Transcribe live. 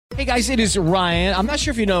Hey guys, it is Ryan. I'm not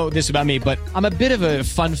sure if you know this about me, but I'm a bit of a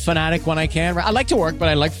fun fanatic when I can. I like to work, but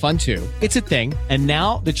I like fun too. It's a thing. And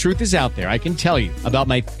now the truth is out there. I can tell you about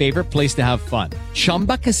my favorite place to have fun.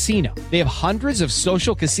 Chumba Casino. They have hundreds of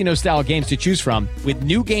social casino style games to choose from with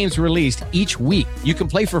new games released each week. You can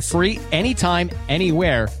play for free anytime,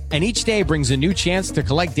 anywhere. And each day brings a new chance to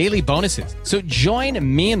collect daily bonuses. So join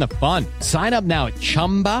me in the fun. Sign up now at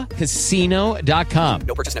ChumbaCasino.com.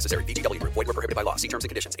 No purchase necessary. VGW Group. Void where prohibited by law. See terms and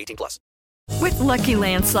conditions. 18+. With Lucky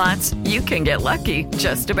Land Slots, you can get lucky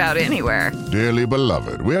just about anywhere. Dearly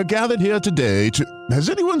beloved, we are gathered here today to... Has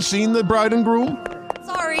anyone seen the bride and groom?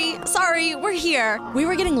 Sorry, we're here. We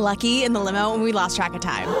were getting lucky in the limo and we lost track of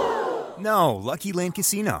time. No, Lucky Land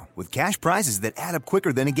Casino, with cash prizes that add up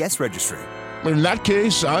quicker than a guest registry. In that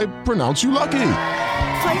case, I pronounce you lucky.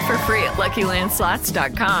 Play for free at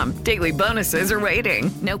LuckyLandSlots.com. Daily bonuses are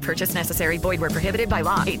waiting. No purchase necessary. Void where prohibited by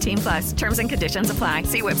law. 18+. Terms and conditions apply.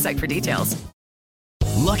 See website for details.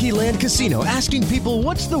 Lucky Land Casino, asking people,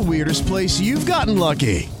 what's the weirdest place you've gotten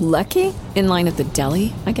lucky? Lucky? In line at the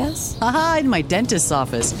deli, I guess? Aha, in my dentist's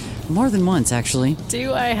office. More than once, actually.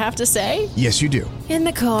 Do I have to say? Yes, you do. In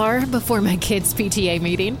the car before my kids' PTA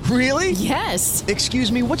meeting. Really? Yes. Excuse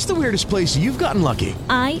me, what's the weirdest place you've gotten lucky?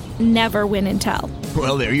 I never win and tell.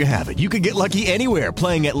 Well, there you have it. You can get lucky anywhere,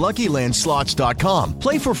 playing at LuckyLandSlots.com.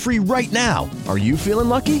 Play for free right now. Are you feeling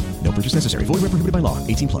lucky? No purchase necessary. Void where prohibited by law.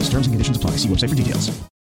 18+. Terms and conditions apply. See website for details.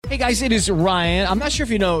 Hey guys, it is Ryan. I'm not sure if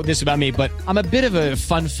you know this about me, but I'm a bit of a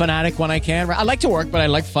fun fanatic when I can. I like to work, but I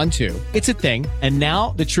like fun too. It's a thing. And now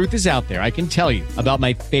the truth is out there. I can tell you about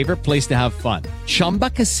my favorite place to have fun. Chumba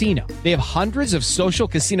Casino. They have hundreds of social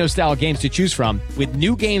casino style games to choose from with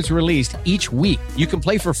new games released each week. You can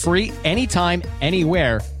play for free anytime,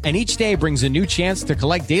 anywhere. And each day brings a new chance to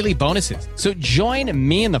collect daily bonuses. So join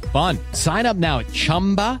me in the fun. Sign up now at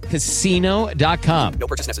ChumbaCasino.com. No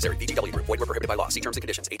purchase necessary. VGW Group. Void where prohibited by law. See terms and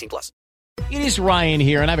conditions. 18+. It is Ryan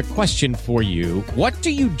here, and I have a question for you. What do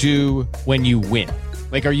you do when you win?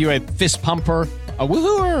 Like, are you a fist pumper, a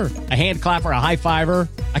woohooer, a hand clapper, a high fiver?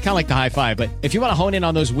 I kind of like the high five, but if you want to hone in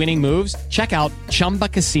on those winning moves, check out Chumba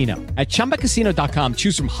Casino. At ChumbaCasino.com,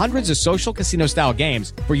 choose from hundreds of social casino style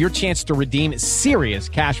games for your chance to redeem serious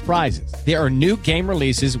cash prizes. There are new game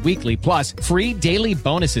releases weekly, plus free daily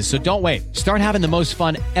bonuses. So don't wait. Start having the most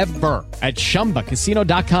fun ever at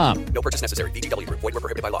ChumbaCasino.com. No purchase necessary. VGW Group. Void where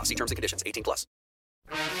prohibited by law. See terms and conditions. 18+.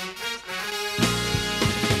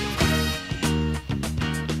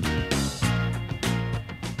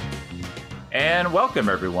 And welcome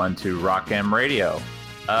everyone to Rock M Radio.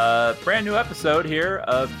 Brand new episode here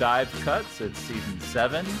of Dive Cuts. It's season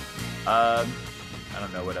 7. I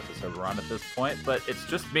don't know what episode we're on at this point, but it's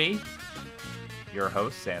just me, your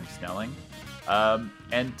host, Sam Snelling.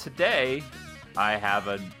 And today I have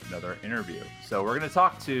another interview. So we're going to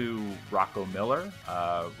talk to Rocco Miller.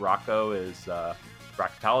 Rocco is a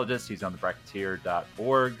bracketologist. He's on the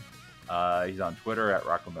bracketeer.org. He's on Twitter at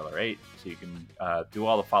RoccoMiller8, so you can do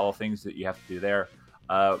all the follow things that you have to do there.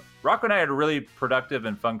 Rocco and I had a really productive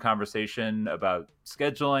and fun conversation about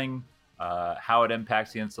scheduling, how it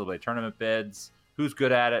impacts the NCAA tournament bids, who's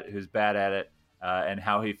good at it, who's bad at it, and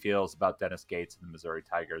how he feels about Dennis Gates and the Missouri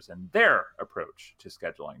Tigers and their approach to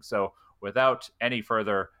scheduling. So without any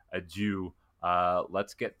further ado,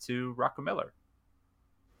 let's get to Rocco Miller.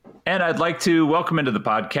 And I'd like to welcome into the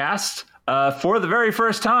podcast for the very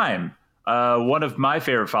first time, one of my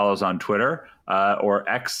favorite follows on Twitter, or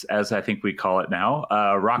X, as I think we call it now,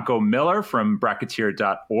 Rocco Miller from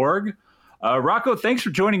bracketeer.org. Rocco, thanks for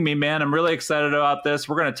joining me, man. I'm really excited about this.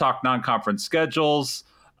 We're going to talk non-conference schedules.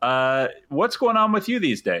 What's going on with you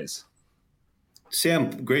these days?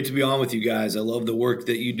 Sam, great to be on with you guys. I love the work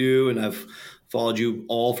that you do, and I've followed you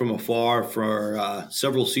all from afar for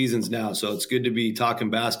several seasons now. So it's good to be talking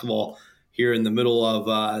basketball here in the middle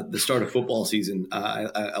of the start of football season.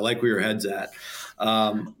 I like where your head's at.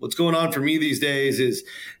 What's going on for me these days is,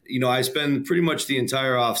 I spend pretty much the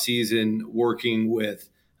entire off season working with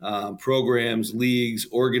programs, leagues,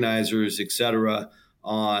 organizers, et cetera,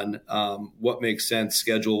 on what makes sense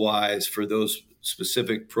schedule-wise for those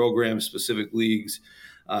specific programs, specific leagues,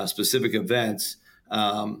 specific events,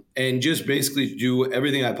 and just basically do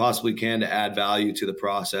everything I possibly can to add value to the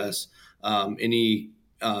process. Any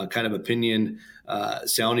kind of opinion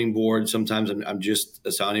sounding board. Sometimes I'm just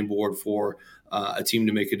a sounding board for a team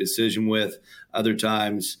to make a decision with. Other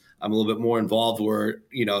times I'm a little bit more involved where,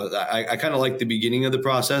 I kind of like the beginning of the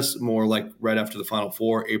process, more like right after the Final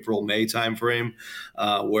Four, April, May timeframe,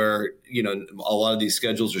 where, a lot of these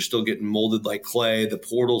schedules are still getting molded like clay. The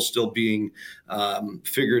portal's still being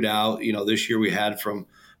figured out. This year we had from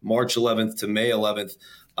March 11th to May 11th.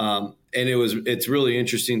 And it's really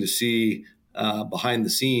interesting to see behind the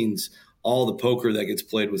scenes all the poker that gets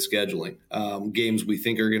played with scheduling. Games we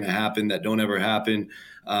think are going to happen that don't ever happen,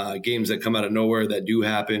 games that come out of nowhere that do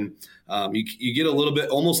happen. You get a little bit,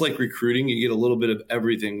 almost like recruiting, you get a little bit of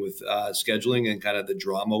everything with scheduling and kind of the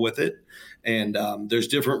drama with it. And there's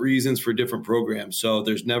different reasons for different programs. So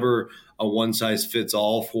there's never a one size fits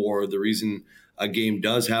all for the reason a game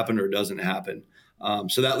does happen or doesn't happen.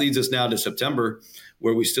 So that leads us now to September,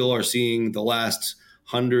 where we still are seeing the last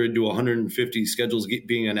 100 to 150 schedules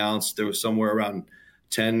being announced. There was somewhere around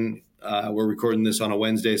 10. We're recording this on a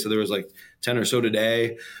Wednesday, so there was like 10 or so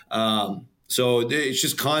today. So it's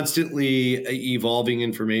just constantly evolving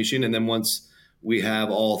information. And then once we have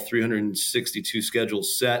all 362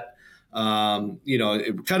 schedules set,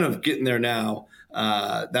 it kind of getting there now.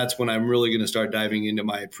 That's when I'm really going to start diving into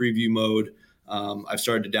my preview mode. I've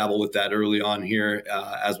started to dabble with that early on here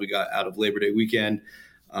as we got out of Labor Day weekend.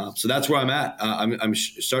 So that's where I'm at. I'm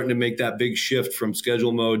starting to make that big shift from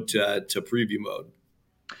schedule mode to preview mode.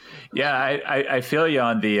 Yeah, I feel you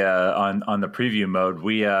on the preview mode.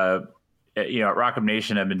 We at Rock'em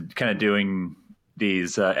Nation have been kind of doing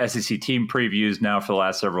these SEC team previews now for the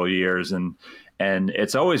last several years, and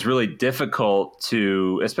it's always really difficult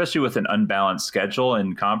to, especially with an unbalanced schedule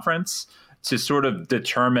in conference, to sort of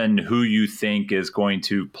determine who you think is going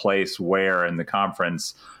to place where in the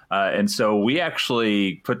conference. And so we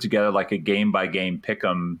actually put together like a game by game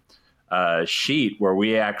pick'em sheet where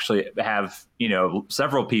we actually have,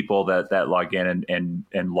 several people that log in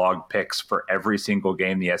and log picks for every single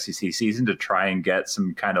game the SEC season to try and get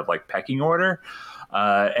some kind of like pecking order.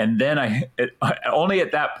 And then only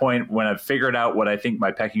at that point, when I've figured out what I think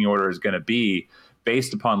my pecking order is going to be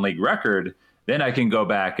based upon league record, then I can go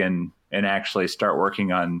back and actually start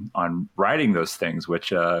working on writing those things,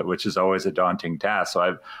 which is always a daunting task.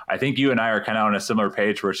 So I think you and I are kind of on a similar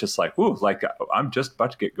page where it's just like, ooh, like I'm just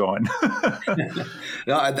about to get going.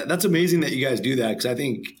 No, that's amazing that you guys do that, because I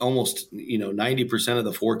think almost 90% of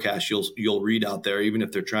the forecast you'll read out there, even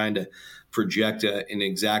if they're trying to project an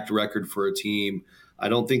exact record for a team. I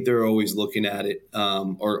don't think they're always looking at it,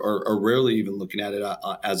 or rarely even looking at it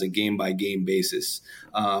as a game by game basis.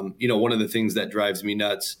 One of the things that drives me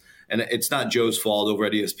nuts, and it's not Joe's fault over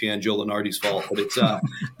at ESPN, Joe Lenardi's fault, but it's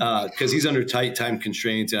because he's under tight time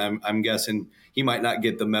constraints, and I'm guessing he might not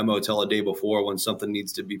get the memo till a day before when something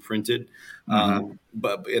needs to be printed. Mm-hmm.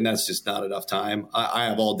 And that's just not enough time. I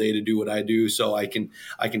have all day to do what I do, so I can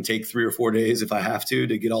take 3 or 4 days if I have to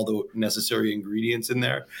get all the necessary ingredients in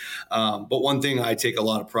there. But one thing I take a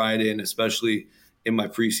lot of pride in, especially in my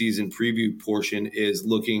preseason preview portion, is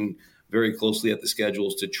looking very closely at the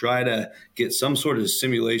schedules to try to get some sort of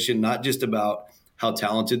simulation, not just about how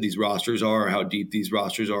talented these rosters are, or how deep these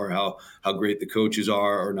rosters are, how great the coaches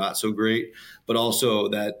are or not so great, but also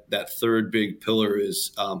that third big pillar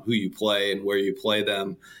is who you play and where you play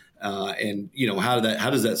them. And how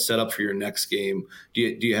does that set up for your next game? Do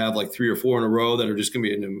you have like 3 or 4 in a row that are just going to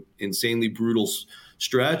be an insanely brutal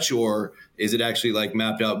stretch, or is it actually like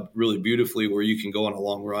mapped out really beautifully where you can go on a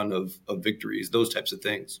long run of victories, those types of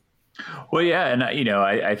things? Well, yeah. And,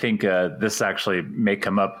 I think this actually may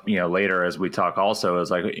come up, later as we talk also, is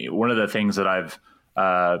like one of the things that I've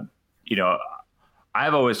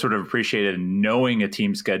always sort of appreciated knowing a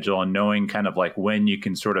team schedule and knowing kind of like when you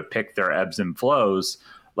can sort of pick their ebbs and flows.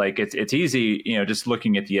 Like it's easy, just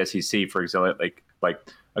looking at the SEC, for example, like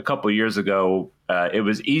a couple of years ago, it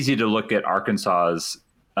was easy to look at Arkansas's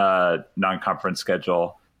non-conference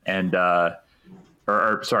schedule and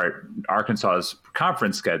Arkansas's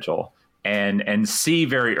conference schedule and see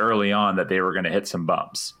very early on that they were going to hit some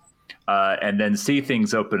bumps, and then see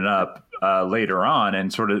things open up later on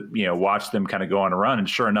and sort of, watch them kind of go on a run. And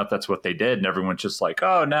sure enough, that's what they did. And everyone's just like,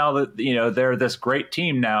 oh, now that, they're this great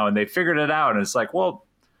team now and they figured it out. And it's like, well,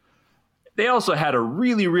 they also had a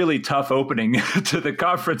really, really tough opening to the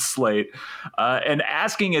conference slate, and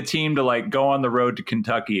asking a team to like go on the road to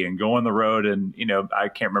Kentucky and go on the road and, I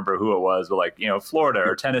can't remember who it was, but like, Florida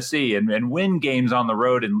or Tennessee and win games on the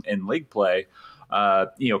road in league play,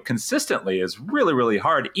 consistently is really, really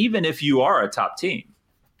hard, even if you are a top team.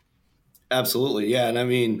 Absolutely. Yeah. And I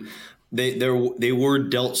mean, they were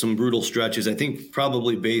dealt some brutal stretches, I think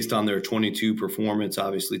probably based on their 22 performance.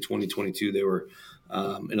 Obviously 2022, they were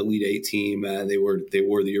an Elite Eight team. They were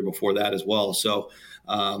the year before that as well. So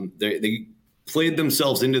they played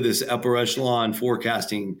themselves into this upper echelon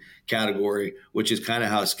forecasting category, which is kind of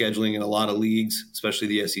how scheduling in a lot of leagues, especially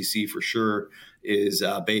the SEC for sure, is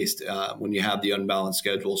based when you have the unbalanced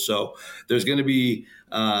schedule. So there's going to be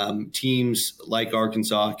teams like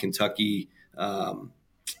Arkansas, Kentucky,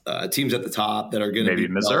 teams at the top that are going to maybe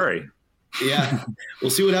Missouri. Yeah,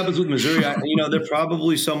 we'll see what happens with Missouri. They're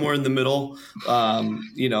probably somewhere in the middle.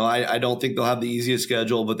 I don't think they'll have the easiest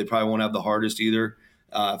schedule, but they probably won't have the hardest either.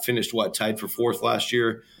 Finished tied for fourth last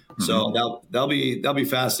year, so that'll be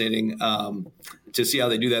fascinating to see how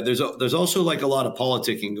they do that. There's also like a lot of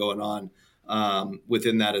politicking going on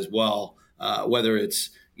within that as well. Whether it's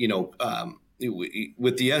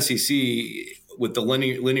with the SEC, with the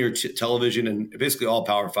linear television and basically all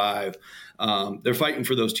Power 5, they're fighting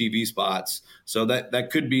for those TV spots. So that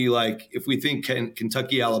could be like, if we think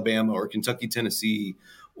Kentucky, Alabama, or Kentucky, Tennessee,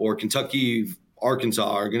 or Kentucky,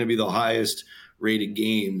 Arkansas are going to be the highest rated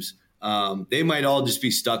games, they might all just be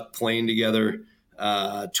stuck playing together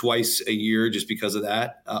twice a year just because of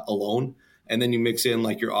that alone. And then you mix in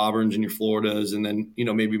like your Auburns and your Floridas, and then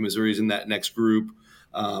maybe Missouri's in that next group.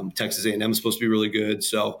 Texas A&M is supposed to be really good.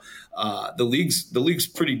 So the league's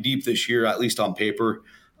pretty deep this year, at least on paper.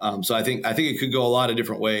 So I think it could go a lot of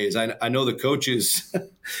different ways. I know the coaches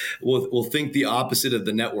will think the opposite of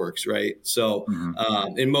the networks, right? So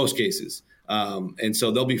in most cases, and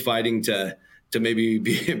so they'll be fighting to maybe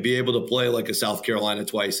be able to play like a South Carolina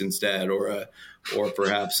twice instead, or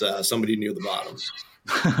perhaps somebody near the bottom.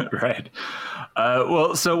 Right.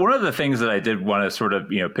 Well, so one of the things that I did want to sort of,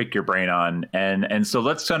 pick your brain on, and so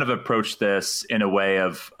let's kind of approach this in a way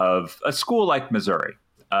of a school like Missouri.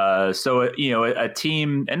 So, a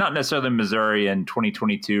team, and not necessarily Missouri in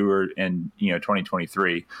 2022 or in,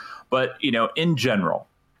 2023, but, in general.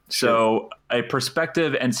 Sure. So a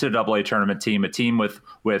prospective NCAA tournament team, a team with,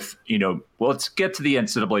 let's get to the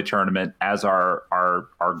NCAA tournament as our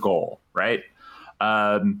goal, right?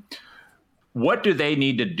 What do they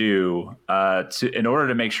need to do in order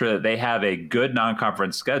to make sure that they have a good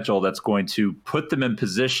non-conference schedule that's going to put them in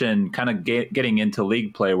position, kind of getting into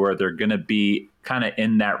league play, where they're going to be kind of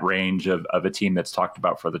in that range of a team that's talked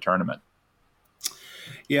about for the tournament?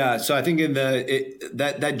 Yeah, so I think in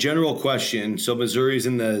that general question, so Missouri's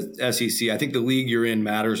in the SEC. I think the league you're in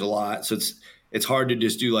matters a lot. So it's hard to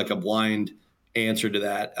just do like a blind answer to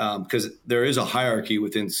that, because there is a hierarchy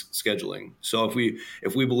within scheduling. So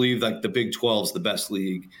if we believe like the Big 12 is the best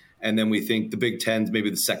league, and then we think the Big 10 is maybe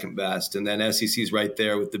the second best, and then SEC is right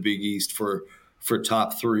there with the Big East for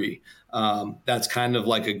top three, that's kind of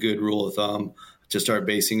like a good rule of thumb to start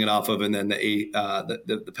basing it off of. And then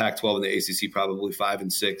the Pac-12 and the ACC probably 5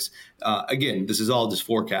 and 6. Again, this is all just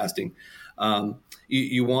forecasting.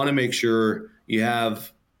 You want to make sure you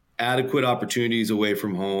have adequate opportunities away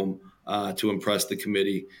from home to impress the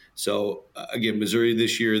committee. So again, Missouri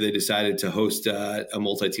this year, they decided to host a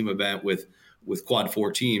multi-team event with quad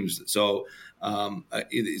 4 teams. So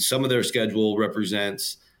some of their schedule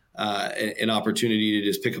represents an opportunity to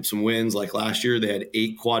just pick up some wins. Like last year, they had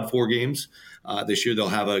 8 quad 4 games. This year, they'll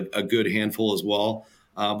have a good handful as well.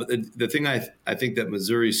 But the thing I think that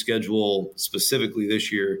Missouri's schedule specifically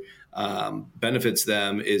this year benefits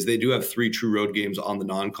them is they do have 3 true road games on the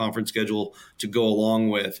non-conference schedule to go along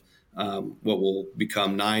with what will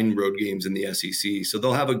become 9 road games in the SEC. So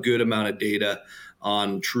they'll have a good amount of data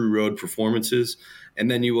on true road performances.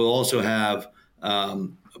 And then you will also have,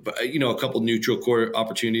 a couple neutral court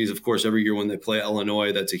opportunities. Of course, every year when they play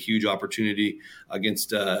Illinois, that's a huge opportunity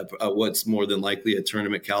against what's more than likely a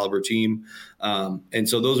tournament caliber team. And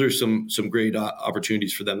so those are some great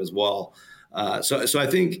opportunities for them as well. So I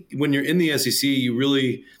think when you're in the SEC,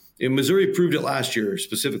 and Missouri proved it last year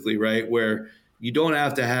specifically, right, where you don't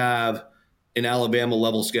have to have an Alabama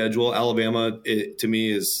level schedule. Alabama, to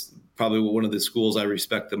me, is probably one of the schools I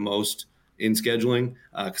respect the most in scheduling,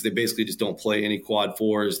 because they basically just don't play any quad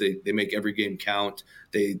 4s. They make every game count.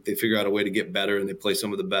 They figure out a way to get better, and they play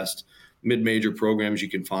some of the best mid-major programs you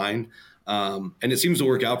can find. And it seems to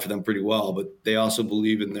work out for them pretty well, but they also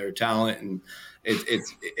believe in their talent, and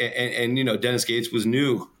Dennis Gates was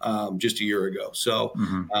new just a year ago. So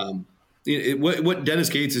what Dennis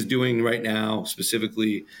Gates is doing right now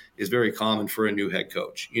specifically is very common for a new head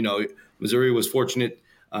coach. Missouri was fortunate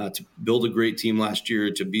to build a great team last year,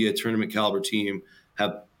 to be a tournament caliber team,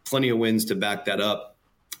 have plenty of wins to back that up.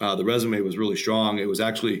 The resume was really strong. It was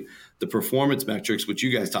actually the performance metrics, which you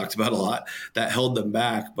guys talked about a lot, that held them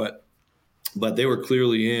back. But they were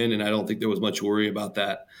clearly in, and I don't think there was much worry about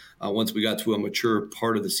that once we got to a mature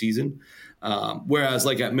part of the season. Whereas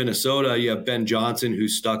like at Minnesota, you have Ben Johnson,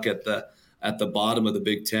 who's stuck at the bottom of the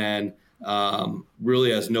Big Ten,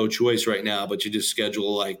 really has no choice right now, but you just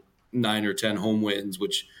schedule like 9 or 10 home wins,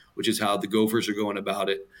 which is how the Gophers are going about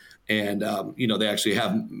it. And, they actually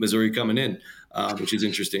have Missouri coming in, which is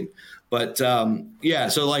interesting. But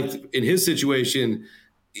so like in his situation,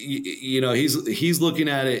 he's looking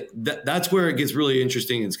at it. That's where it gets really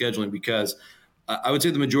interesting in scheduling, because I would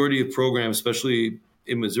say the majority of programs, especially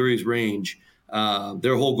in Missouri's range,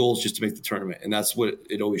 their whole goal is just to make the tournament, and that's what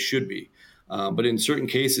it always should be. But in certain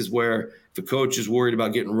cases where if a coach is worried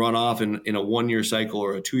about getting run off in a 1-year cycle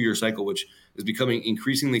or a 2-year cycle, which is becoming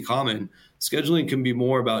increasingly common, scheduling can be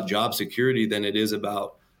more about job security than it is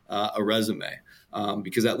about a resume.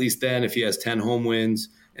 Because at least then if he has 10 home wins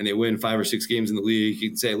and they win 5 or 6 games in the league, he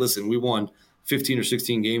can say, listen, we won 15 or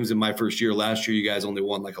 16 games in my first year. Last year, you guys only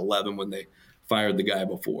won like 11 when they fired the guy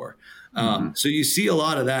before. So you see a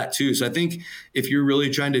lot of that too. So I think if you're really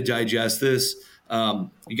trying to digest this,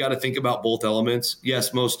 you got to think about both elements.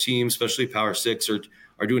 Yes, most teams, especially Power 6,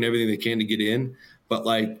 are doing everything they can to get in. But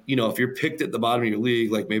if you're picked at the bottom of your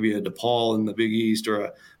league, like maybe a DePaul in the Big East or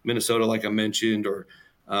a Minnesota, like I mentioned, or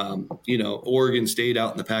Oregon State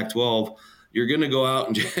out in the Pac-12, you're going to go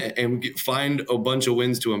out and find a bunch of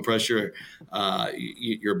wins to impress your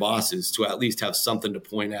bosses, to at least have something to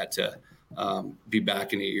point at to be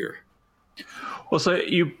back in a year. Well, so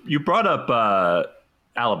you brought up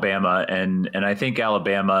Alabama, and I think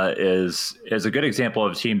Alabama is a good example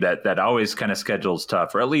of a team that always kind of schedules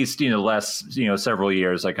tough, or at least several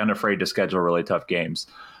years, like unafraid to schedule really tough games.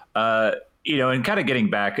 And kind of getting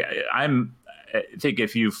back, I think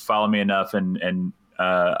if you follow me enough, and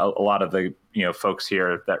a lot of the folks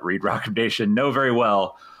here that read Rock Nation know very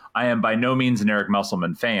well, I am by no means an Eric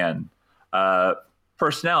Musselman fan.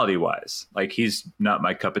 Personality wise, like he's not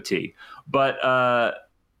my cup of tea, but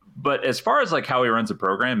as far as like how he runs a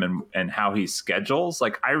program and how he schedules,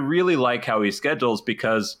 like I really like how he schedules,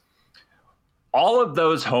 because all of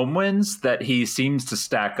those home wins that he seems to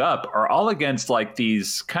stack up are all against like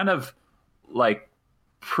these kind of like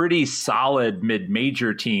pretty solid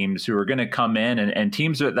mid-major teams who are going to come in, and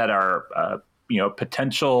teams that are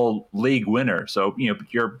potential league winners. So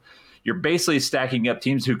you're basically stacking up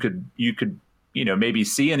teams who you could maybe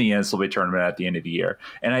see in the NCAA tournament at the end of the year.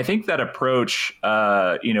 And I think that approach,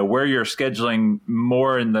 where you're scheduling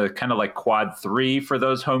more in the kind of like quad 3 for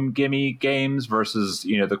those home gimme games versus,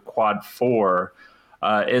 the quad 4,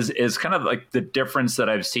 is kind of like the difference that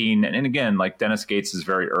I've seen. And again, like Dennis Gates is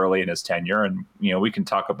very early in his tenure, and, we can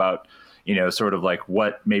talk about, sort of like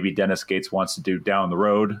what maybe Dennis Gates wants to do down the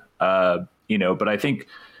road. But I think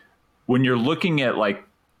when you're looking at like,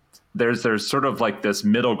 there's sort of like this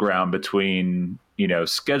middle ground between,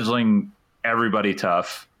 scheduling everybody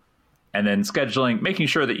tough and then making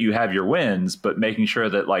sure that you have your wins, but making sure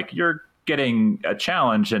that like you're getting a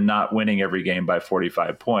challenge and not winning every game by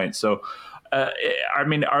 45 points. So,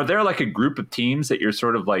 are there like a group of teams that you're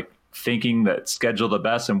sort of like thinking that schedule the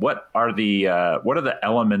best, and what are the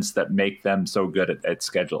elements that make them so good at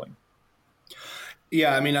scheduling?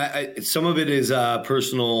 Yeah. Some of it is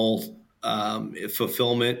personal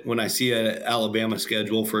fulfillment. When I see an Alabama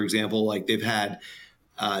schedule, for example, like they've had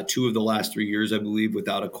 2 of the last 3 years, I believe,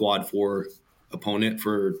 without a quad 4 opponent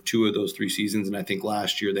for 2 of those 3 seasons. And I think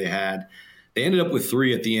last year they ended up with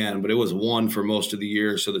 3 at the end, but it was 1 for most of the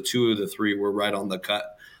year. So the 2 of the 3 were right on the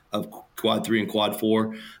cut of quad 3 and quad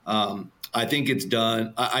 4. I think it's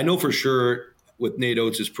done. I know for sure with Nate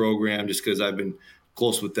Oates' program, just because I've been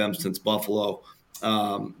close with them since Buffalo,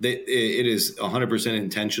 it is 100%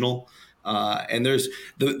 intentional. And there's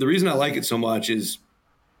the reason I like it so much is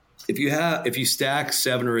if you stack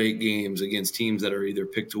 7 or 8 games against teams that are either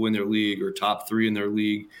picked to win their league or top 3 in their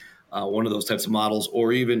league, one of those types of models,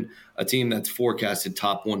 or even a team that's forecasted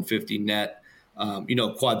top 150 net,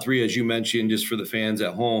 quad 3, as you mentioned, just for the fans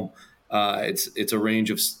at home, it's a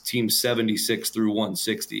range of teams 76 through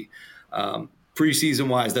 160. Preseason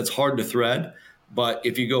wise, that's hard to thread. But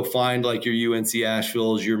if you go find like your UNC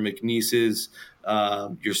Asheville's, your McNeese's,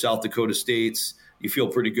 your South Dakota States, you feel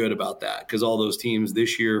pretty good about that, because all those teams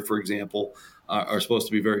this year, for example, are supposed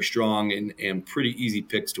to be very strong and pretty easy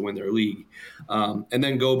picks to win their league. And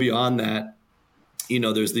then go beyond that,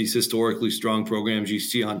 there's these historically strong programs you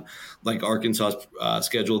see on like Arkansas's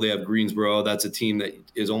schedule. They have Greensboro. That's a team that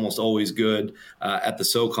is almost always good at the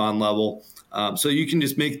SoCon level. So you can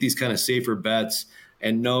just make these kind of safer bets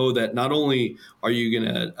and know that not only are you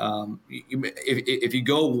going to, if you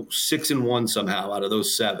go 6-1 somehow out of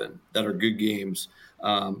those 7 that are good games,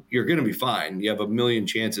 you're going to be fine. You have a million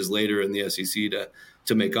chances later in the SEC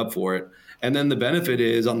to make up for it. And then the benefit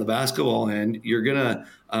is on the basketball end, you're going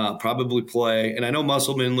to probably play. And I know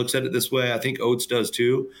Musselman looks at it this way. I think Oates does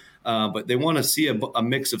too. But they want to see a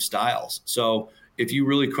mix of styles. So if you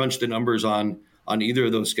really crunch the numbers on either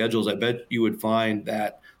of those schedules, I bet you would find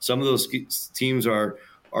that some of those teams are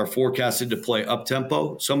forecasted to play up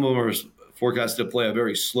tempo. Some of them are forecasted to play a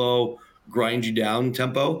very slow, grind you down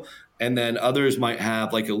tempo. And then others might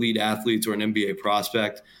have like elite athletes or an NBA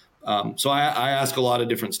prospect So I ask a lot of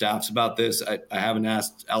different staffs about this. I haven't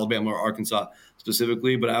asked Alabama or Arkansas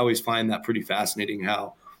specifically, but I always find that pretty fascinating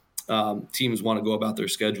how teams want to go about their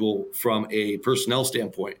schedule from a personnel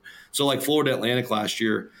standpoint. So like Florida Atlantic last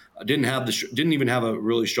year didn't even have a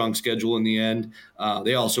really strong schedule in the end.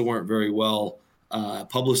 They also weren't very well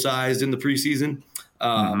publicized in the preseason,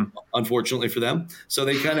 unfortunately for them. So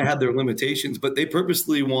they kind of had their limitations, but they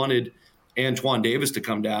purposely wanted Antoine Davis to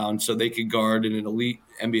come down so they could guard an elite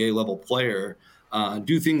NBA level player,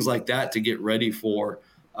 do things like that to get ready for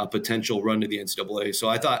a potential run to the NCAA. So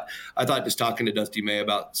I thought just talking to Dusty May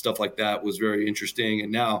about stuff like that was very interesting.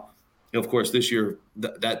 And now, of course, this year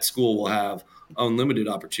that school will have unlimited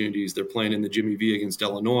opportunities. They're playing in the Jimmy V against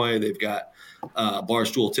Illinois. They've got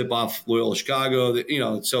Barstool tip-off Loyola Chicago.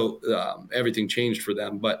 So everything changed for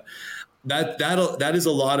them. But that is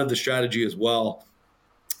a lot of the strategy as well.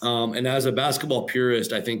 And as a basketball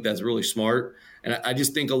purist, I think that's really smart. And I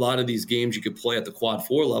just think a lot of these games you could play at the quad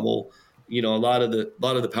 4 level. A lot of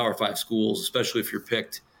the Power 5 schools, especially if you're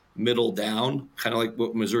picked middle down, kind of like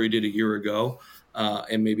what Missouri did a year ago,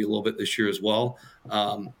 and maybe a little bit this year as well.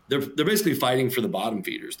 They're basically fighting for the bottom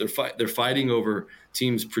feeders. They're fighting over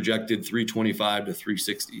teams projected 325 to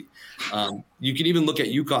 360. You can even look at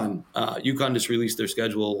UConn. UConn just released their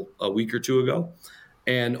schedule a week or two ago,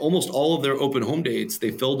 and almost all of their open home dates,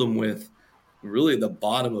 they filled them with really the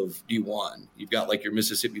bottom of D1. You've got like your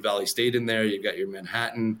Mississippi Valley State in there. You've got your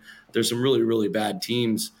Manhattan. There's some really, really bad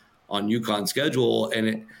teams on UConn's schedule,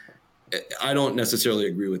 and I don't necessarily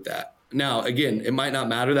agree with that. Now, again, it might not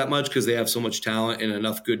matter that much because they have so much talent and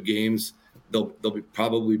enough good games. They'll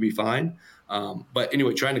probably be fine. But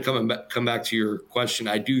anyway, trying to come back to your question,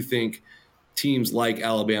 I do think teams like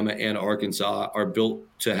Alabama and Arkansas are built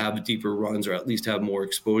to have deeper runs or at least have more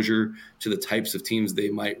exposure to the types of teams they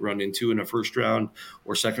might run into in a first round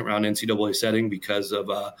or second round NCAA setting because of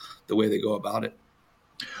the way they go about it.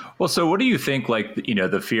 Well, so what do you think, like,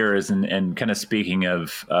 the fear is, and kind of speaking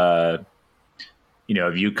of, of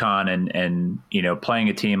UConn and playing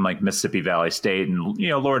a team like Mississippi Valley State, and,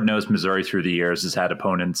 Lord knows Missouri through the years has had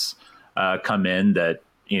opponents come in that,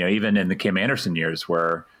 even in the Kim Anderson years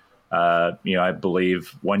where, I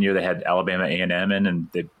believe one year they had Alabama A&M in, and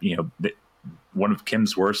they, one of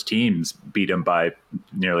Kim's worst teams beat them by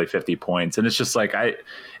nearly 50 points. And it's just like,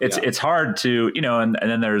 it's hard to, and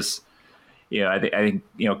then there's, I think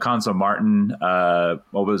Conzo Martin,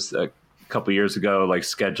 what was a couple years ago, like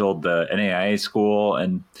scheduled the NAIA school.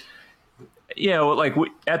 And,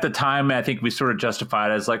 at the time, I think we sort of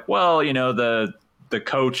justified it as like, well, the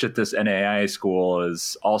coach at this NAIA school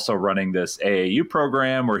is also running this AAU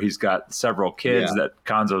program where he's got several kids that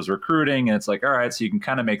Conzo's recruiting. And it's like, all right, so you can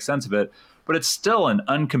kind of make sense of it, but it's still an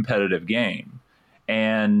uncompetitive game.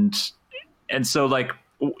 And so like,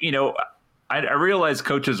 I realize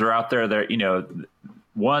coaches are out there that,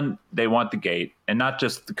 one, they want the gate, and not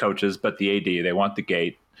just the coaches, but the AD, they want the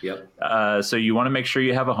gate. Yep. So you want to make sure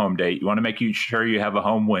you have a home date. You want to make sure you have a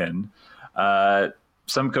home win.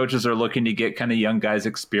 Some coaches are looking to get kind of young guys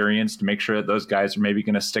experience to make sure that those guys are maybe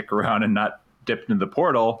going to stick around and not dip into the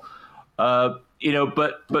portal.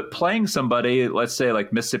 But playing somebody, let's say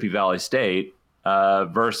like Mississippi Valley State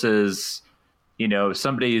versus,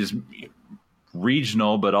 somebody who's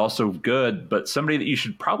regional but also good, but somebody that you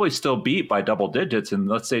should probably still beat by double digits, and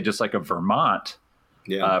let's say just like a Vermont,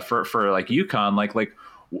 for like UConn, like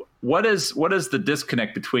what is the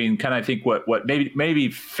disconnect between kind of, I think what maybe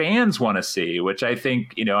fans want to see, which I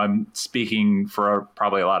think, I'm speaking for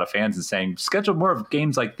probably a lot of fans and saying schedule more of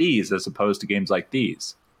games like these as opposed to games like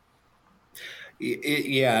these.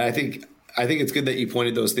 I think it's good that you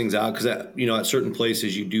pointed those things out, because at certain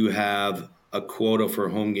places you do have a quota for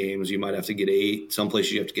home games. You might have to get 8. Some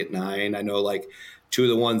places you have to get 9. I know like 2 of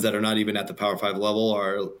the ones that are not even at the Power 5 level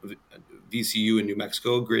are VCU and New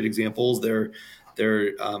Mexico. Great examples. Their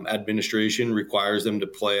administration requires them to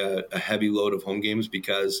play a heavy load of home games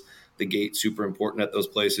because the gate's super important at those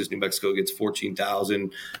places. New Mexico gets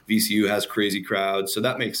 14,000. VCU has crazy crowds. So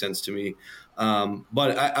that makes sense to me.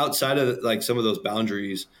 But outside of like some of those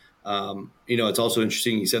boundaries, it's also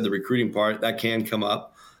interesting. You said the recruiting part that can come up.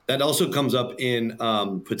 That also comes up in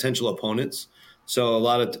potential opponents. So a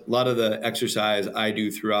lot of the exercise I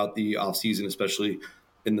do throughout the off season, especially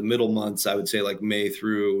in the middle months, I would say like May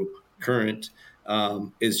through current,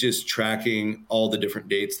 is just tracking all the different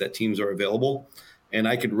dates that teams are available. And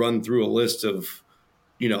I could run through a list of,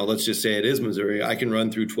 let's just say it is Missouri. I can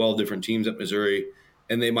run through 12 different teams at Missouri,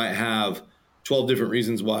 and they might have 12 different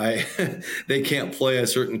reasons why they can't play a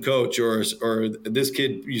certain coach, or this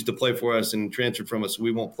kid used to play for us and transferred from us, so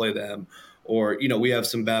we won't play them. Or, we have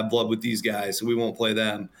some bad blood with these guys, so we won't play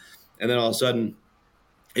them. And then all of a sudden,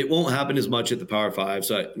 It won't happen as much at the Power Five.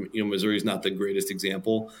 So, Missouri is not the greatest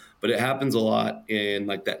example, but it happens a lot in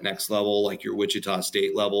like that next level, like your Wichita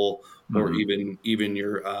State level, or even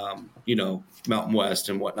your, Mountain West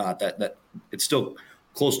and whatnot. That it's still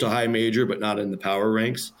close to high major, but not in the power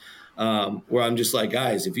ranks. Where I'm just like,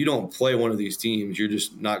 guys, if you don't play one of these teams, you're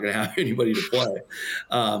just not going to have anybody to play,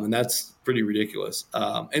 and that's pretty ridiculous.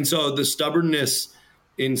 And so the stubbornness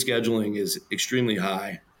in scheduling is extremely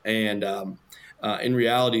high, and in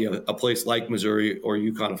reality, a place like Missouri or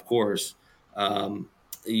UConn, of course,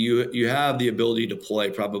 you have the ability to play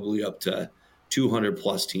probably up to 200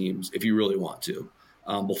 plus teams if you really want to,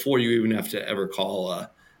 before you even have to ever call a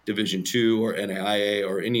Division II or NAIA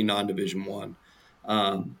or any non-Division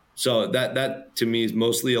I. So that to me is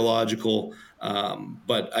mostly illogical,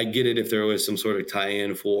 but I get it if there was some sort of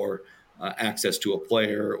tie-in for access to a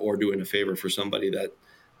player or doing a favor for somebody that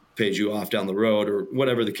pays you off down the road or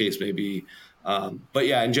whatever the case may be. But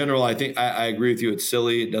yeah, in general, I think I agree with you. It's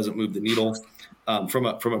silly. It doesn't move the needle. From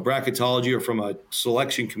a bracketology or from a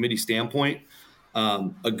selection committee standpoint,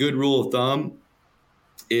 a good rule of thumb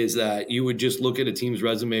is that you would just look at a team's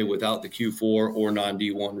resume without the Q4 or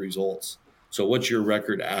non-D1 results. So what's your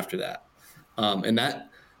record after that? And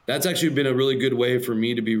that's actually been a really good way for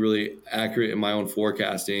me to be really accurate in my own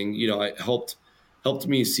forecasting. It helped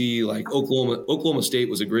me see, like, Oklahoma State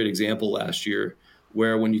was a great example last year,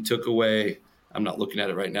 where when you took away, I'm not looking at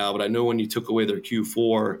it right now, but I know when you took away their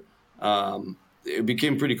Q4, it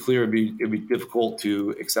became pretty clear it'd be difficult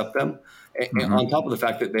to accept them. And on top of the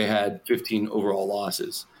fact that they had 15 overall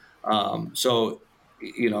losses. So,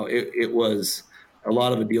 it was a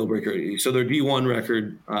lot of a deal breaker. So their D1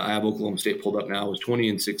 record, I have Oklahoma State pulled up now, was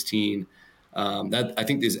 20-16. That I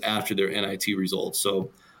think is after their NIT results.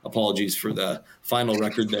 So apologies for the final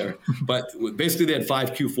record there. But basically they had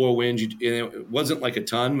 5 Q4 wins. And it wasn't like a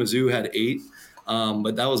ton. Mizzou had 8.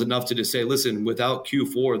 But that was enough to just say, listen, without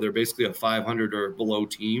Q4, they're basically a 500 or below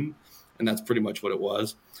team. And that's pretty much what it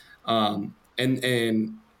was. And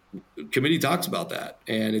committee talks about that.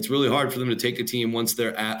 And it's really hard for them to take a team once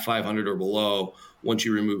they're at 500 or below, once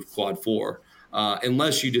you remove quad 4,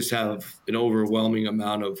 unless you just have an overwhelming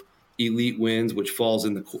amount of elite wins, which falls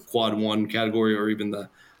in the quad 1 category or even the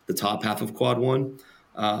top half of quad 1.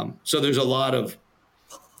 So there's a lot of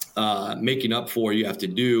making up for you have to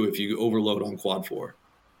do if you overload on quad 4.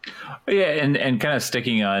 Yeah, and kind of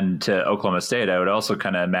sticking on to Oklahoma State, I would also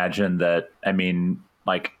kind of imagine that,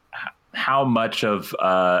 like, how much of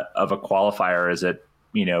a qualifier is it,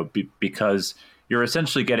 because you're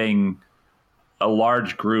essentially getting a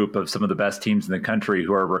large group of some of the best teams in the country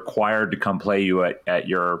who are required to come play you at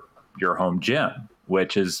your home gym,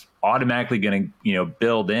 which is automatically going to,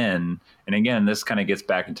 build in. And again, this kind of gets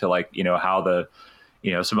back into, like, how the,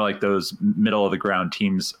 some of, like, those middle of the ground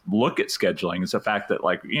teams look at scheduling. It's the fact that,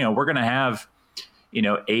 like, we're going to have,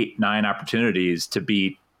 8-9 opportunities to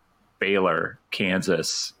beat Baylor,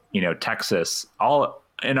 Kansas, Texas, all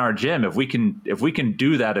in our gym. If we can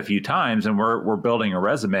do that a few times, and we're building a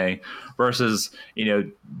resume, versus,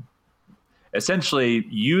 essentially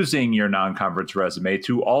using your non-conference resume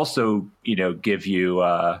to also, give you,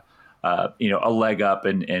 a leg up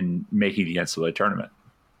in making the NCAA tournament.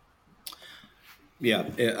 Yeah.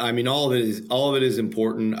 All of it is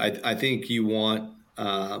important. I think you want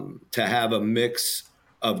to have a mix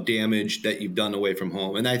of damage that you've done away from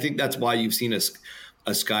home. And I think that's why you've seen a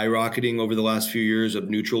skyrocketing over the last few years of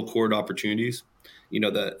neutral court opportunities.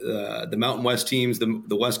 The Mountain West teams,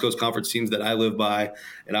 the West Coast Conference teams that I live by,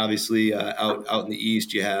 and obviously out in the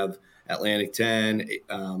East you have Atlantic 10,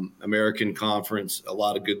 American Conference, a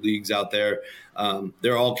lot of good leagues out there.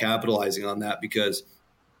 They're all capitalizing on that because,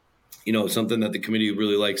 something that the committee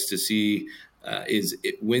really likes to see is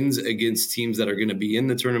it wins against teams that are going to be in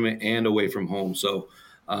the tournament and away from home. So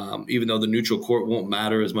even though the neutral court won't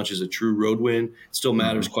matter as much as a true road win, it still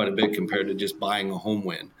matters quite a bit compared to just buying a home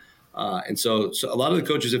win. And so a lot of the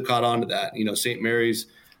coaches have caught on to that. St. Mary's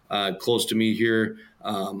close to me here.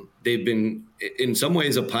 They've been in some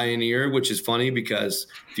ways a pioneer, which is funny because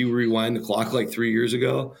if you rewind the clock like 3 years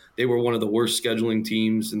ago, they were one of the worst scheduling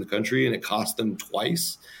teams in the country, and it cost them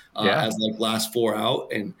twice as like last 4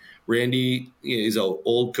 out. And Randy is an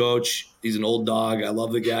old coach. He's an old dog. I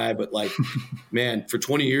love the guy, but like, man, for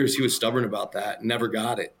 20 years, he was stubborn about that, never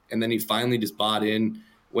got it. And then he finally just bought in,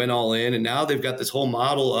 went all in. And now they've got this whole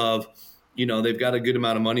model of, they've got a good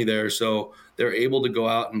amount of money there. So they're able to go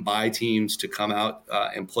out and buy teams to come out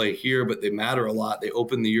and play here, but they matter a lot. They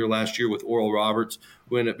opened the year last year with Oral Roberts,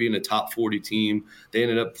 who ended up being a top 40 team. They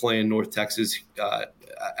ended up playing North Texas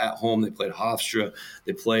at home. They played Hofstra.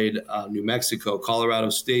 They played New Mexico,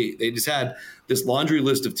 Colorado State. They just had this laundry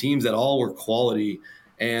list of teams that all were quality.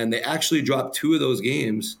 And they actually dropped 2 of those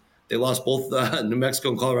games. They lost both the New Mexico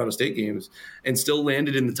and Colorado State games and still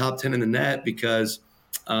landed in the top 10 in the net because,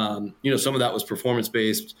 some of that was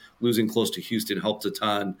performance-based. Losing close to Houston helped a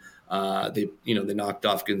ton. They knocked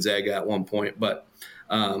off Gonzaga at one point. But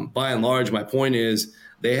by and large, my point is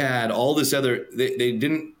they had all this other –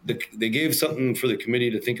 they gave something for the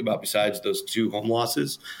committee to think about besides those 2 home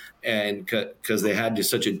losses, and because they had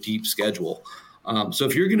just such a deep schedule. So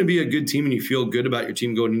if you're going to be a good team and you feel good about your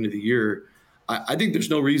team going into the year, I think there's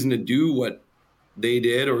no reason to do what they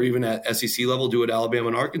did, or even at SEC level, do what Alabama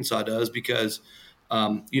and Arkansas does, because,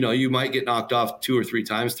 you might get knocked off 2 or 3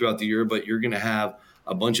 times throughout the year, but you're going to have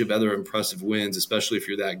a bunch of other impressive wins, especially if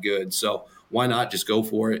you're that good. So why not just go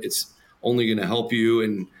for it? It's only going to help you,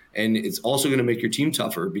 and it's also going to make your team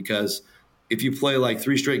tougher, because if you play like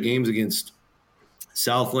 3 straight games against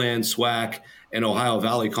Southland, SWAC, and Ohio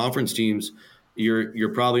Valley Conference teams,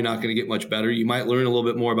 you're probably not going to get much better. You might learn a little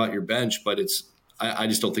bit more about your bench, but I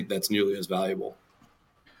just don't think that's nearly as valuable.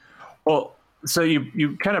 Well, so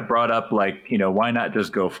you kind of brought up, like, why not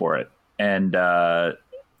just go for it? And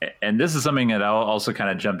this is something that also kind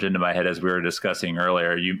of jumped into my head as we were discussing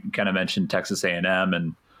earlier. You kind of mentioned Texas A&M,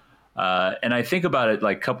 and I think about it,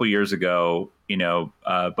 like a couple years ago,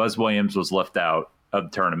 Buzz Williams was left out of the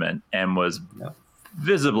tournament and was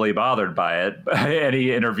visibly bothered by it, by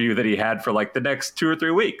any interview that he had for like the next 2 or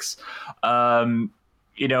 3 weeks. And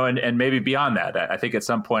maybe beyond that. I think at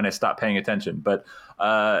some point I stopped paying attention, but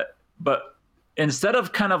instead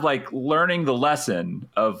of kind of like learning the lesson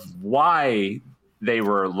of why they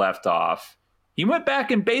were left off, he went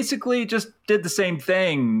back and basically just did the same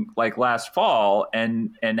thing like last fall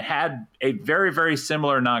and had a very, very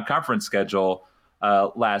similar non-conference schedule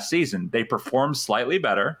last season. They performed slightly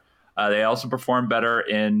better. They also performed better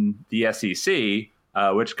in the SEC,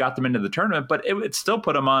 which got them into the tournament, but it still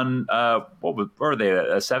put them on, what were they,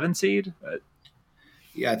 a 7 seed?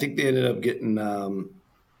 Yeah, I think they ended up getting, am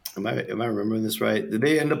I remembering this right? Did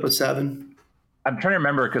they end up with 7? I'm trying to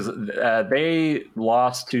remember, because they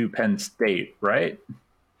lost to Penn State, right?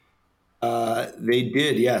 They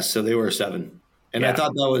did, yes. So they were a 7. And I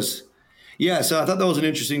thought that was – so I thought that was an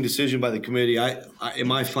interesting decision by the committee. I in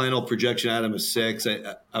my final projection, I had them a 6.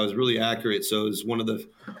 I was really accurate, so it was one of the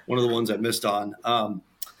ones I missed on.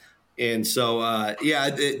 And so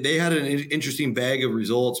they had an interesting bag of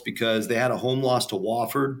results, because they had a home loss to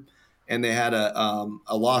Wofford, and they had a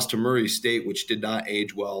loss to Murray State, which did not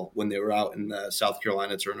age well when they were out in the South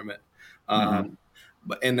Carolina tournament. And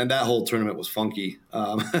then that whole tournament was funky.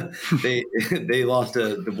 They lost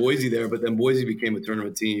to Boise there, but then Boise became a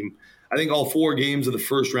tournament team. I think all 4 games of the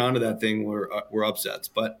first round of that thing were upsets.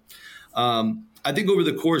 But I think over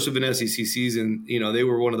the course of an SEC season, they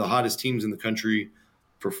were one of the hottest teams in the country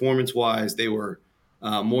performance-wise. They were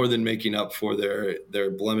more than making up for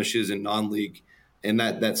their blemishes in non-league, and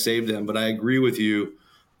that saved them. But I agree with you.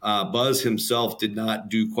 Buzz himself did not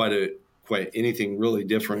do quite anything really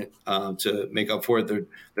different to make up for it. Their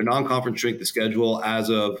non-conference strength of schedule as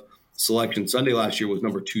of Selection Sunday last year was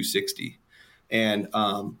number 260. And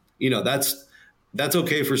that's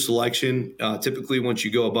okay for selection. Typically, once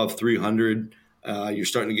you go above 300, you're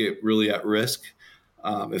starting to get really at risk.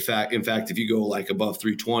 In fact, if you go like above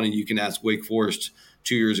 320, you can ask Wake Forest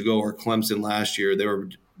 2 years ago or Clemson last year. They were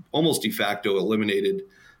almost de facto eliminated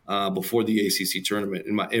before the ACC tournament.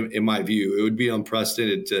 In my view, it would be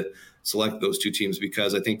unprecedented to select those 2 teams,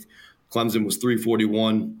 because I think Clemson was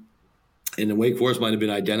 341, and Wake Forest might have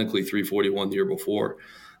been identically 341 the year before.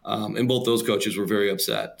 And both those coaches were very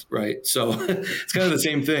upset, right? So it's kind of the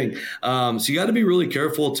same thing. So you got to be really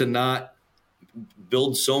careful to not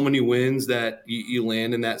build so many wins that you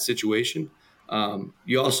land in that situation.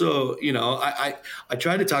 You also, I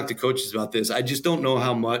try to talk to coaches about this. I just don't know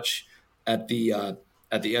how much at the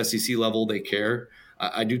SEC level they care.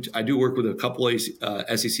 I do work with a couple of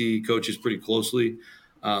SEC coaches pretty closely,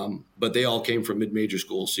 but they all came from mid-major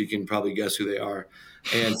schools, so you can probably guess who they are.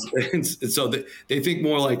 And so they think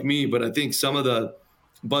more like me, but I think some of the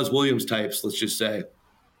Buzz Williams types, let's just say,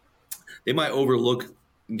 they might overlook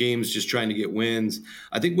games just trying to get wins.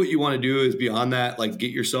 I think what you want to do is beyond that, like get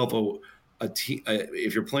yourself a team.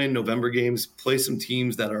 If you're playing November games, play some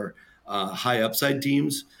teams that are high upside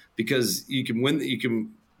teams, because you can win. You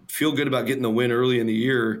can feel good about getting the win early in the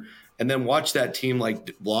year, and then watch that team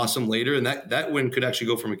like blossom later. And that win could actually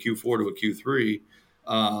go from a Q4 to a Q3.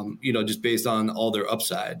 Just based on all their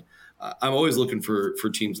upside. I'm always looking for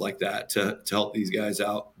teams like that to help these guys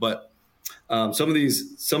out. But some of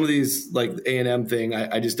these like the A&M thing,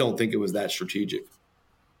 I just don't think it was that strategic.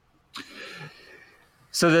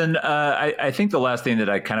 So then I think the last thing that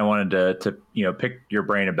I kind of wanted to pick your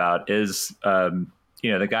brain about is,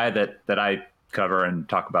 the guy that I cover and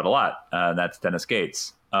talk about a lot. That's Dennis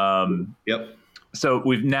Gates. Yep. So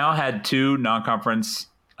we've now had 2 non-conference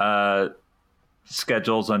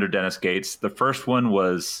schedules under Dennis Gates. The first one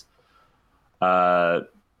was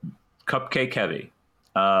cupcake heavy.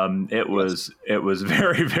 It was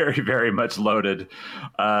very, very, very much loaded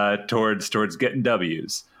towards getting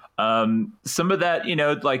W's. Some of that,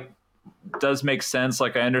 does make sense.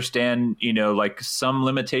 Like, I understand, some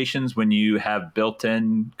limitations when you have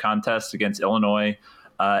built-in contests against Illinois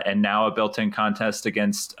and now a built-in contest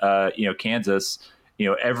against, Kansas.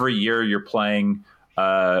 Every year you're playing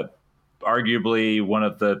arguably one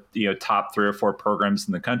of the, top 3 or 4 programs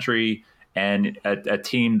in the country, and a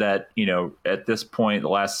team that, at this point, the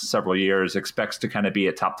last several years, expects to kind of be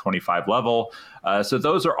at top 25 level. So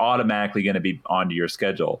those are automatically going to be onto your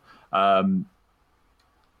schedule.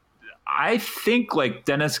 I think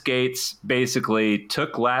Dennis Gates basically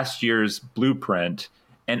took last year's blueprint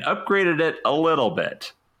and upgraded it a little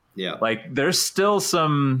bit. Yeah. There's still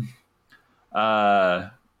some, still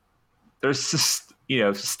a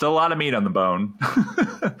lot of meat on the bone.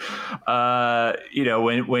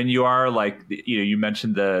 When you are you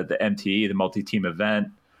mentioned the MTE, the multi-team event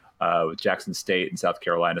with Jackson State and South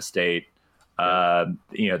Carolina State.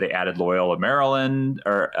 They added Loyola of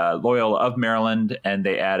Maryland, and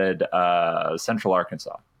they added Central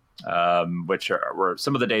Arkansas, which were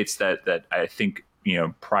some of the dates that I think,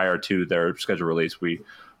 prior to their schedule release, we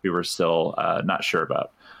were still not sure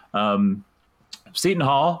about. Seton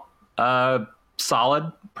Hall,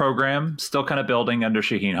 solid program, still kind of building under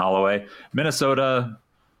Shaheen Holloway. Minnesota,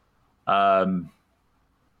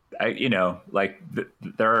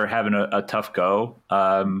 they're having a tough go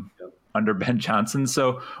under Ben Johnson.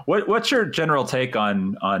 So what's your general take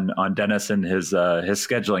on Dennis and his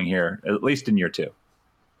scheduling here, at least in year 2?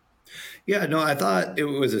 Yeah, no, I thought it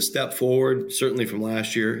was a step forward, certainly from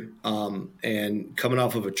last year. And coming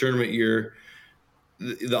off of a tournament year,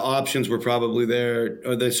 the options were probably there,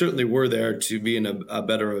 or they certainly were there to be in a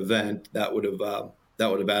better event that would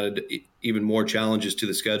have added even more challenges to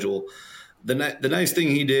the schedule. The nice thing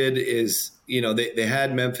he did is, they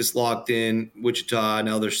had Memphis locked in, Wichita,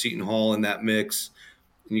 now there's Seton Hall in that mix.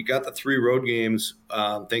 And you got the 3 road games,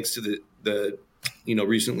 thanks to the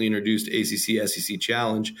recently introduced ACC SEC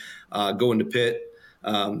challenge, going to Pitt.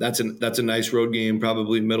 That's a nice road game,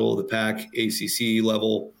 probably middle of the pack ACC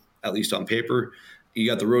level, at least on paper. You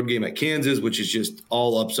got the road game at Kansas, which is just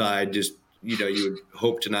all upside. Just, you would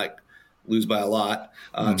hope to not lose by a lot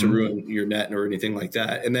to ruin your net or anything like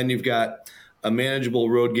that. And then you've got a manageable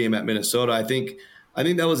road game at Minnesota. I think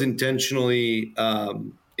that was intentionally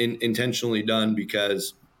done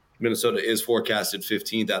because Minnesota is forecasted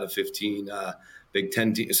 15th out of 15 Big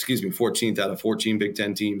Ten teams. 14th out of 14 Big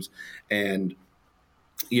Ten teams, and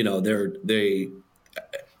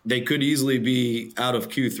they could easily be out of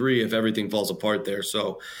Q3 if everything falls apart there.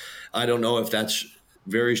 So I don't know if that's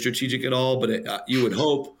very strategic at all, but you would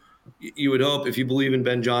hope if you believe in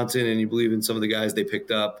Ben Johnson and you believe in some of the guys they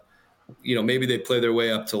picked up, maybe they play their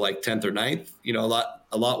way up to 10th or 9th.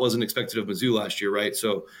 A lot wasn't expected of Mizzou last year, right?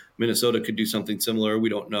 So Minnesota could do something similar. We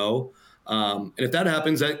don't know. And if that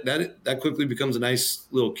happens, that quickly becomes a nice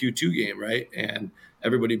little Q2 game, right? And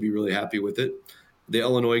everybody would be really happy with it. The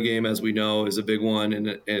Illinois game, as we know, is a big one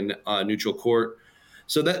in neutral court.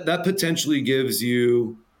 So that potentially gives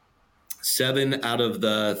you 7 out of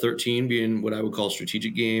the 13 being what I would call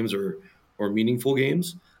strategic games or meaningful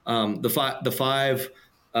games. The 5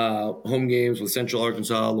 home games with Central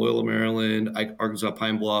Arkansas, Loyola Maryland, Arkansas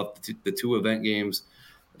Pine Bluff, the 2 event games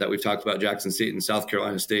that we've talked about, Jackson State and South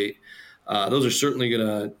Carolina State. Those are certainly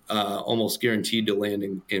going to almost guaranteed to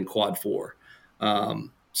land in quad 4. And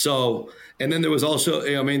then there was also,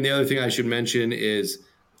 the other thing I should mention is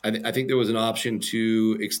I think there was an option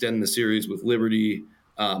to extend the series with Liberty,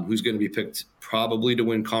 who's going to be picked probably to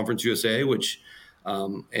win Conference USA, which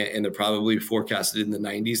and they're probably forecasted in the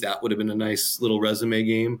 90s. That would have been a nice little resume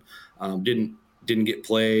game. Didn't get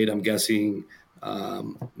played. I'm guessing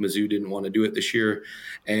Mizzou didn't want to do it this year.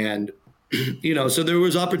 And, so there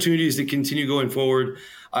was opportunities to continue going forward.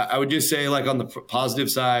 I would just say, on the positive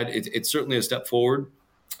side, it's certainly a step forward.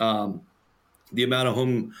 The amount of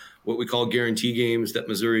home, what we call guarantee games that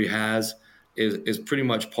Missouri has is pretty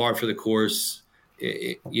much par for the course,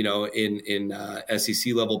 in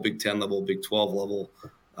SEC level, Big Ten level, Big 12 level,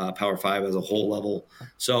 Power 5 as a whole level.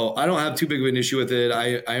 So I don't have too big of an issue with it.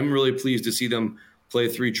 I am really pleased to see them play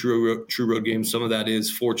 3 true road games. Some of that is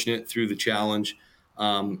fortunate through the challenge.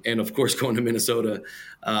 And of course, going to Minnesota.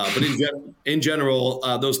 But in general,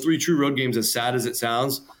 those 3 true road games, as sad as it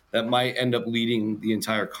sounds, that might end up leading the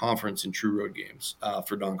entire conference in true road games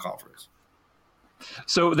for non-conference.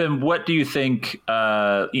 So then what do you think,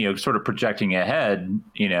 sort of projecting ahead,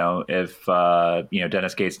 if,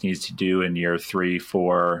 Dennis Gates needs to do in year 3,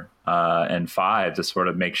 4, and 5 to sort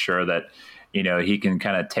of make sure that, he can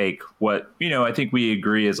kind of take what, I think we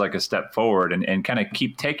agree is like a step forward and kind of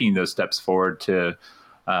keep taking those steps forward to,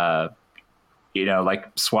 like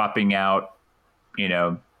swapping out,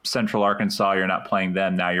 Central Arkansas, you're not playing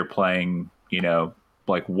them. Now you're playing,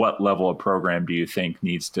 like what level of program do you think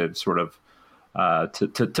needs to sort of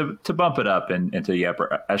to bump it up into the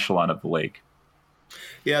upper echelon of the league?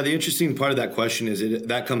 Yeah, the interesting part of that question is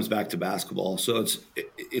that comes back to basketball. So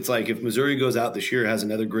it's like if Missouri goes out this year, has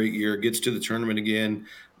another great year, gets to the tournament again,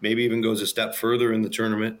 maybe even goes a step further in the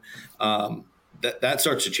tournament, that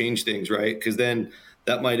starts to change things, right? Because then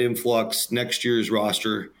that might influx next year's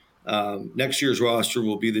roster. Next year's roster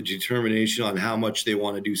will be the determination on how much they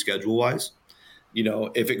want to do schedule-wise.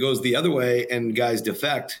 If it goes the other way and guys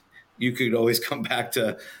defect, you could always come back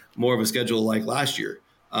to more of a schedule like last year.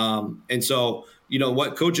 And so,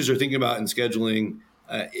 what coaches are thinking about in scheduling,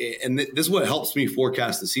 and this is what helps me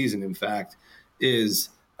forecast the season, in fact, is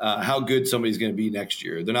how good somebody's going to be next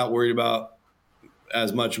year. They're not worried about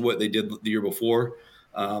as much what they did the year before.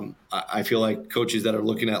 I feel like coaches that are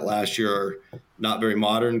looking at last year are not very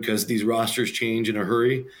modern because these rosters change in a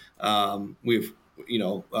hurry. We'll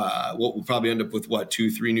probably end up with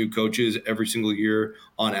 2-3 new coaches every single year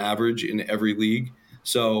on average in every league.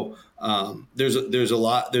 So there's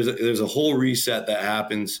a whole reset that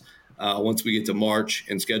happens once we get to March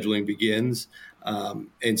and scheduling begins.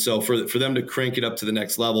 And so for them to crank it up to the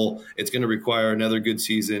next level, it's going to require another good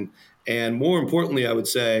season. And more importantly, I would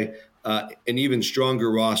say an even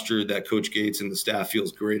stronger roster that Coach Gates and the staff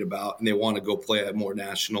feels great about, and they want to go play a more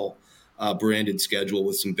national branded schedule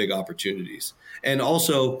with some big opportunities. And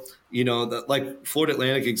also, like Florida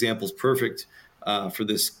Atlantic example is perfect for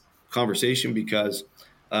this conversation because,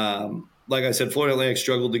 like I said, Florida Atlantic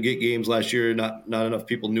struggled to get games last year. Not enough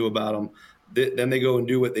people knew about them. Then they go and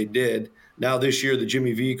do what they did. Now this year, the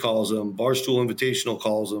Jimmy V calls them. Barstool Invitational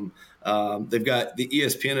calls them. They've got the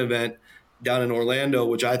ESPN event down in Orlando,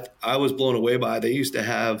 which I was blown away by. They used to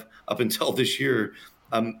have, up until this year,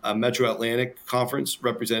 a Metro Atlantic conference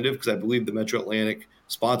representative, because I believe the Metro Atlantic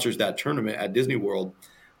sponsors that tournament at Disney World.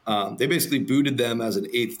 They basically booted them as an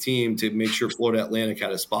 8th team to make sure Florida Atlantic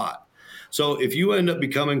had a spot. So if you end up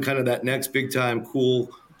becoming kind of that next big time cool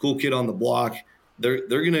kid on the block,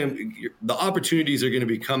 the opportunities are going to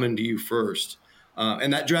be coming to you first,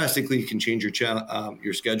 and that drastically can change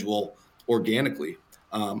your schedule organically.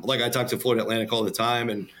 Like I talk to Florida Atlantic all the time,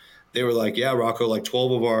 and they were like, "Yeah, Rocco, like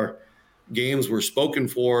 12 of our games were spoken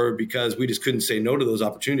for because we just couldn't say no to those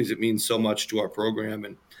opportunities. It means so much to our program."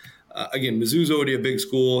 And again, Mizzou's already a big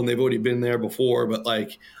school, and they've already been there before. But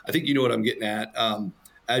like, I think you know what I'm getting at.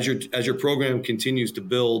 As your program continues to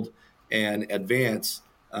build and advance,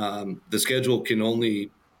 the schedule can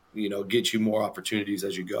only, get you more opportunities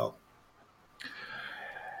as you go.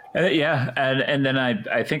 Yeah. And then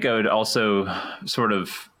I think I would also sort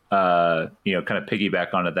of, kind of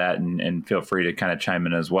piggyback onto that and feel free to kind of chime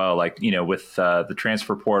in as well. Like, with the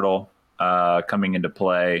transfer portal coming into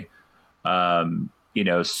play,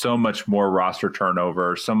 so much more roster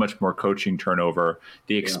turnover, so much more coaching turnover,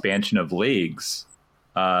 the expansion of leagues,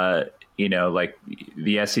 like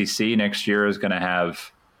the SEC next year is going to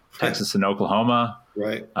have Texas and Oklahoma.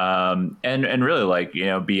 Right. And really, like,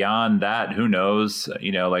 beyond that, who knows,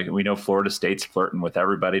 like we know Florida State's flirting with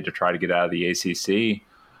everybody to try to get out of the ACC.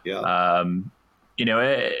 Yeah.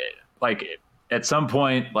 Like at some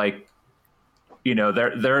point, like,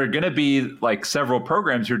 there are going to be like several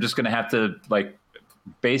programs who are just going to have to like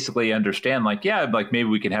basically understand like, yeah, like maybe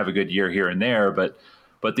we can have a good year here and there, but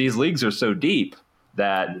these leagues are so deep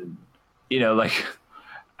that, like,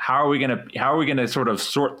 how are we going to sort of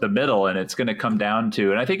sort the middle? And it's going to come down to,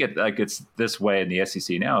 and I think it's this way in the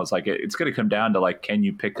SEC now. It's like, it's going to come down to like, can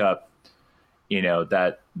you pick up,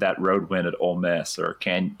 that road win at Ole Miss, or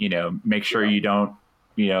can, make sure you don't,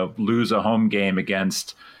 lose a home game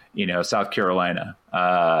against, South Carolina.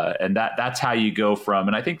 And that's how you go from,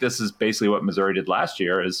 and I think this is basically what Missouri did last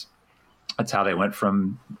year, is that's how they went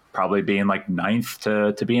from probably being like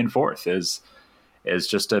 9th to being 4th is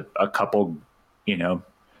just a couple,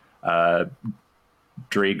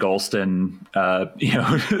 Dre Golston,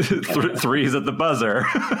 threes at the buzzer,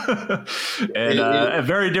 and a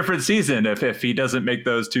very different season if he doesn't make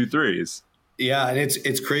those 2 threes. Yeah, and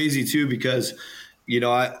it's crazy too because,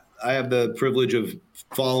 I have the privilege of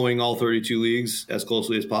following all 32 leagues as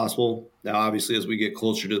closely as possible. Now, obviously, as we get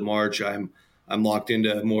closer to March, I'm locked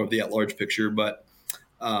into more of the at-large picture. But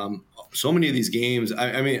so many of these games,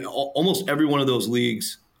 I mean, almost every one of those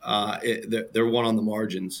leagues they're one on the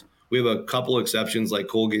margins. We have a couple exceptions, like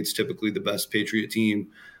Colgate's typically the best Patriot team.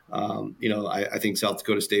 I think South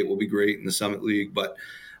Dakota State will be great in the Summit League, but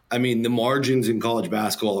I mean, the margins in college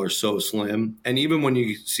basketball are so slim. And even when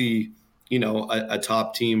you see, a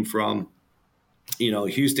top team from,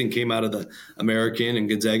 Houston came out of the American and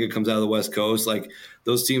Gonzaga comes out of the West Coast, like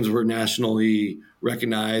those teams were nationally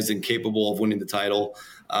recognized and capable of winning the title.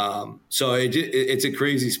 So it's a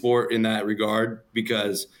crazy sport in that regard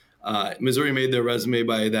because Missouri made their resume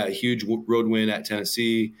by that huge road win at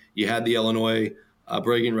Tennessee. You had the Illinois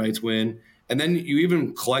bragging rights win. And then you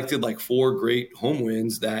even collected like 4 great home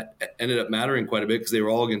wins that ended up mattering quite a bit because they were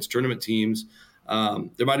all against tournament teams.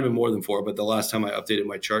 There might have been more than 4, but the last time I updated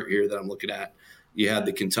my chart here that I'm looking at, you had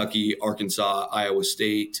the Kentucky, Arkansas, Iowa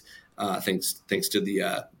State, thanks to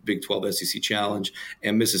the Big 12 SEC Challenge,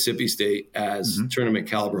 and Mississippi State as tournament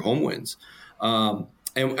caliber home wins. And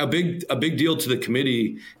a big deal to the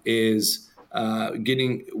committee is how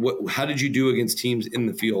did you do against teams in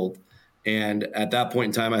the field? And at that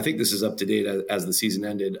point in time, I think this is up to date as the season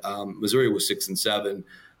ended. Missouri was 6-7,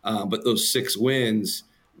 but those 6 wins,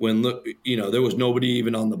 there was nobody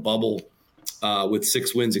even on the bubble with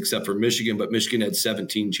 6 wins except for Michigan, but Michigan had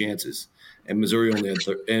 17 chances, and Missouri only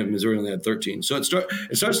had 13. So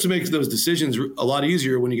it starts to make those decisions a lot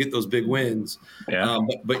easier when you get those big wins. Yeah.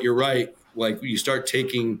 But you're right, like you start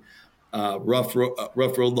taking rough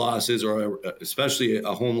road losses, or especially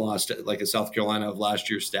a home loss like a South Carolina of last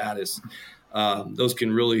year's status. Those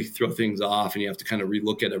can really throw things off, and you have to kind of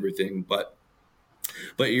relook at everything. But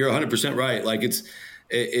you're 100% right. Like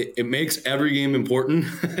it makes every game important.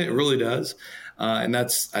 It really does, and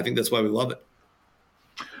I think that's why we love it.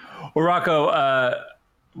 Well, Rocco,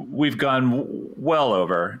 we've gone well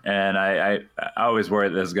over, and I always worry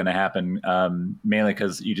this is going to happen, mainly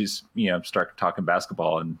because you just start talking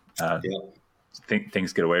basketball and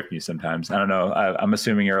things get away from you sometimes. I don't know. I'm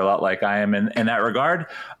assuming you're a lot like I am in that regard.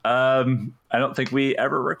 I don't think we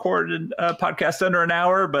ever recorded a podcast under an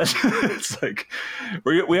hour, but it's like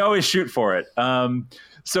we always shoot for it.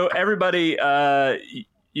 So everybody,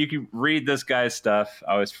 you can read this guy's stuff.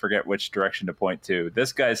 I always forget which direction to point to.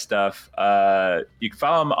 This guy's stuff, you can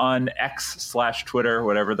follow him on X/Twitter,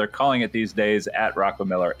 whatever they're calling it these days, at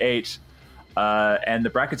RoccoMiller8. And the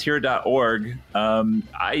Bracketeer.org,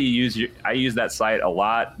 I use that site a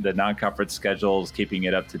lot. The non-conference schedules, keeping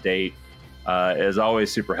it up to date, is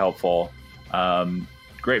always super helpful.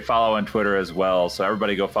 Great follow on Twitter as well. So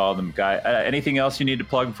everybody go follow them. Guy, anything else you need to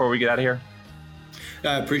plug before we get out of here?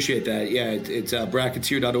 I appreciate that. Yeah, it's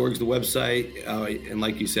Bracketeer.org is the website. And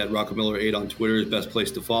like you said, RoccoMiller8 on Twitter is the best place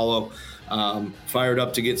to follow. Fired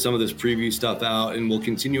up to get some of this preview stuff out, and we'll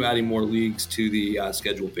continue adding more leagues to the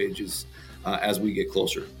schedule pages as we get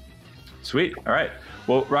closer. Sweet. All right.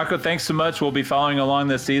 Well, Rocco, thanks so much. We'll be following along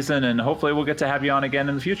this season, and hopefully we'll get to have you on again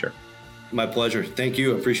in the future. My pleasure. Thank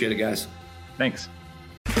you. Appreciate it, guys. Thanks.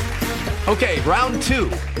 Okay, round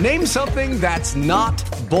 2. Name something that's not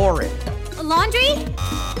boring. A laundry?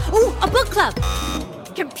 Ooh, a book club.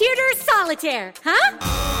 Computer solitaire, huh?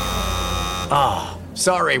 Ah,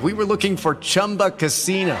 sorry. We were looking for Chumba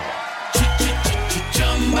Casino.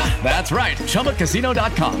 That's right.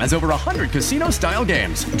 ChumbaCasino.com has over 100 casino-style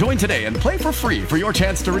games. Join today and play for free for your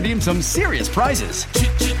chance to redeem some serious prizes.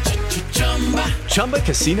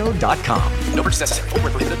 ChumbaCasino.com. No purchase necessary. Void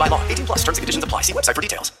where prohibited by law. 18+. Terms and conditions apply. See website for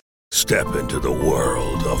details. Step into the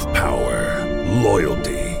world of power,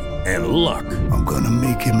 loyalty, and luck. I'm gonna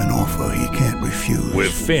make him an offer he can't refuse.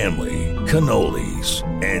 With family, cannolis,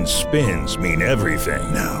 and spins mean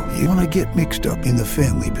everything. Now, you wanna get mixed up in the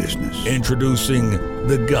family business. Introducing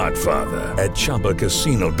The Godfather at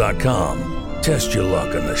ChumbaCasino.com. Test your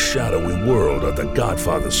luck in the shadowy world of The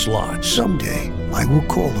Godfather slot. Someday, I will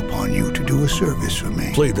call upon you to do a service for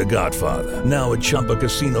me. Play The Godfather, now at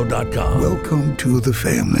ChumbaCasino.com. Welcome to the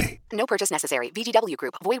family. No purchase necessary. VGW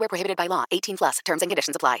Group. Void where prohibited by law. 18+. Terms and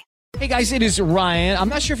conditions apply. Hey guys, it is Ryan. I'm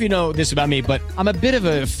not sure if you know this about me, but I'm a bit of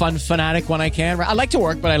a fun fanatic when I can. I like to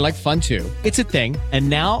work, but I like fun too. It's a thing. And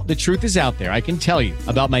now the truth is out there. I can tell you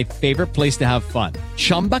about my favorite place to have fun.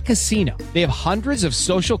 Chumba Casino. They have hundreds of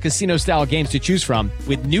social casino style games to choose from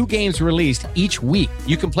with new games released each week.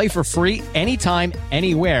 You can play for free anytime,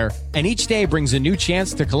 anywhere. And each day brings a new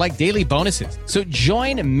chance to collect daily bonuses. So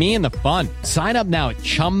join me in the fun. Sign up now at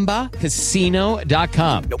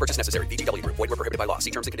ChumbaCasino.com. No purchase necessary. VGW Group. Void where prohibited by law.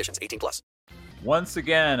 See terms and conditions. 18+. Once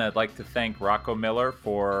again, I'd like to thank Rocco Miller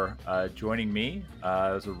for joining me. It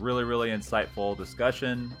was a really, really insightful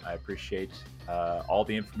discussion. I appreciate all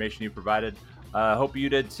the information you provided. Hope you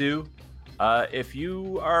did too. If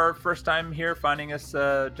you are first time here finding us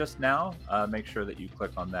just now, make sure that you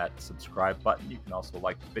click on that subscribe button. You can also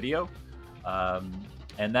like the video.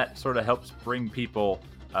 And that sort of helps bring people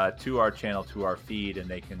to our channel, to our feed, and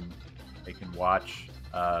they can watch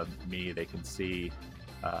me. They can see,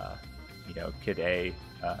 Kid A,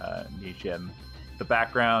 me, Jim, the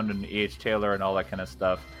background, and E.H. Taylor, and all that kind of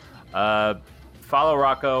stuff. Follow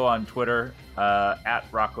Rocco on Twitter at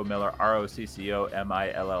Rocco Miller,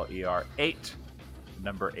 ROCCOMILLER 8,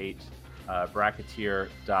 number 8,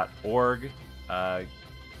 bracketeer.org.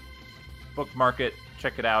 Bookmark it,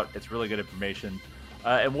 check it out. It's really good information.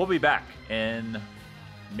 And we'll be back in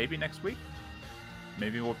maybe next week.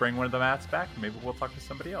 Maybe we'll bring one of the Mats back. Maybe we'll talk to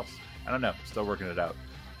somebody else. I don't know. Still working it out.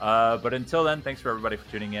 But until then, thanks for everybody for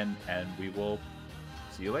tuning in, and we will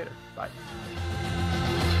see you later. Bye.